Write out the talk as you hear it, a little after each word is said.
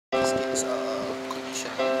Biscuit's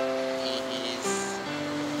condition. He is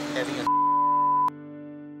having a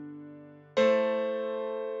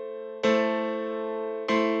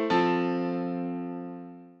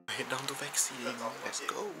head down to vaccine. Let's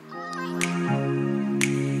go.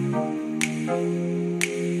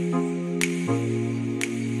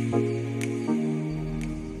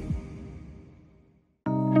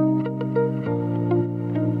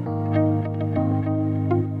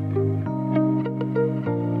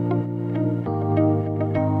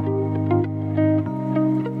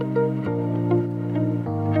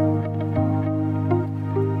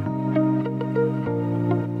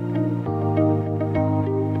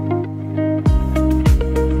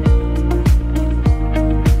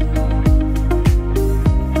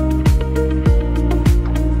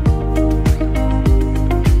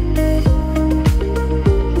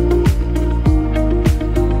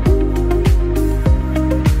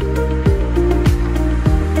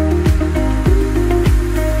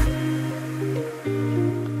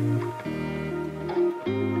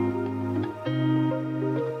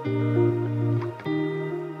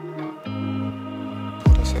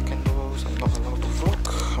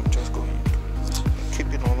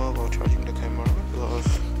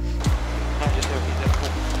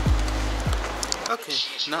 Okay,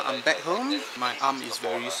 now I'm back home. My arm is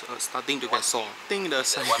very starting to get sore. I think the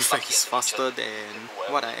side effect is faster than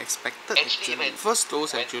what I expected actually. First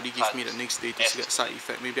dose actually gives me the next day to get side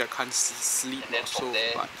effect. Maybe I can't sleep or so,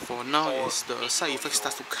 but for now is the side effect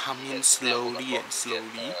starts to come in slowly and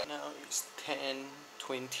slowly. Now it's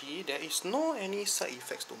 10:20. There is no any side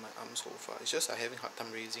effects to my arm so far. It's just I having hard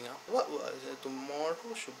time raising up. Tomorrow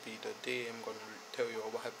should be the day I'm gonna tell you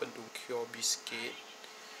what happened to cure Biscuit.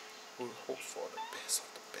 We'll hope for the best of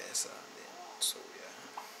the best. So yeah.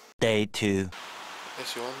 Day 2.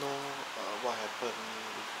 As you all know, what happened,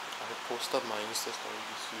 I posted my Insta story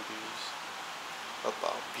this few days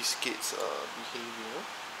about Biscuit's behavior.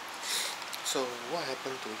 So what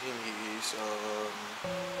happened to him is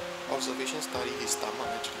observation study his stomach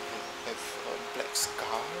actually have a black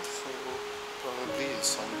scar, so probably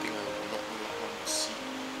it's something I would not really want to see.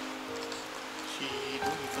 He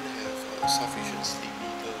don't even have sufficient sleep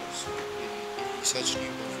either, so he's actually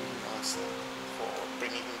worrying us for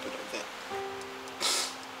bringing him to the vet.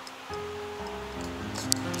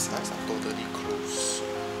 His eyes are totally closed.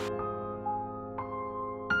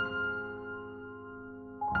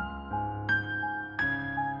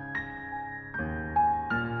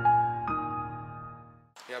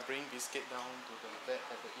 We are bringing Biscuit down to the vet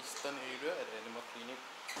at the eastern area at the animal clinic.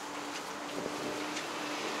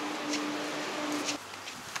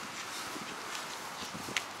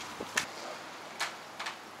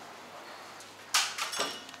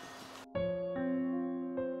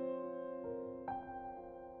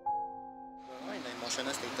 We're in the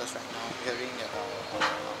emotional status right now, hearing about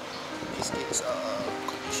Biscuit's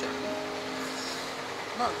condition.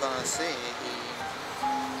 Not gonna say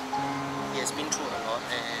he has been through a lot,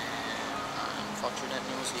 and unfortunate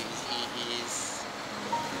news is he is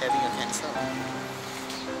having a cancer.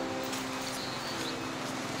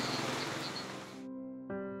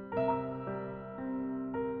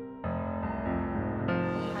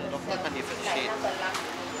 The doctor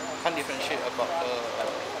can't differentiate about the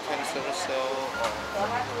cancerous cell or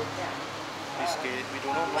Biscuit. We do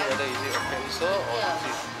not know whether is it a cancer or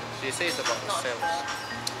disease. They say it's about the cells.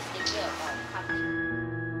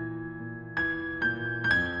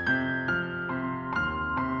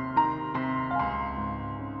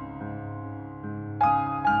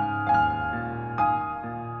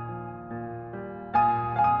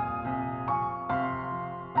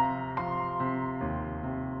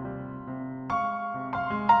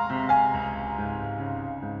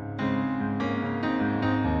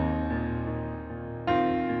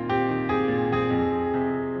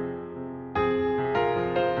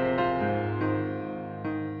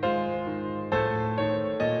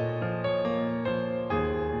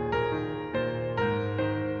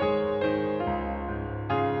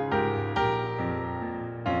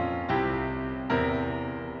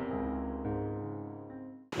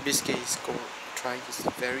 Biscuit is trying his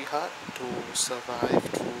very hard to survive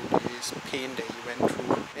through this pain that he went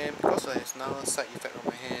through, and because there's now a side effect on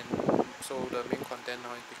my hand, so the main content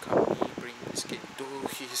now is become me bringing Biscuit to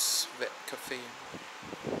his vet cafe.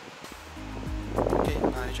 Okay,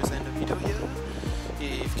 I just end the video here.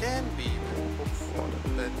 If can, we will hope for the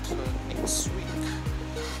better next week.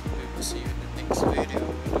 We will see you in the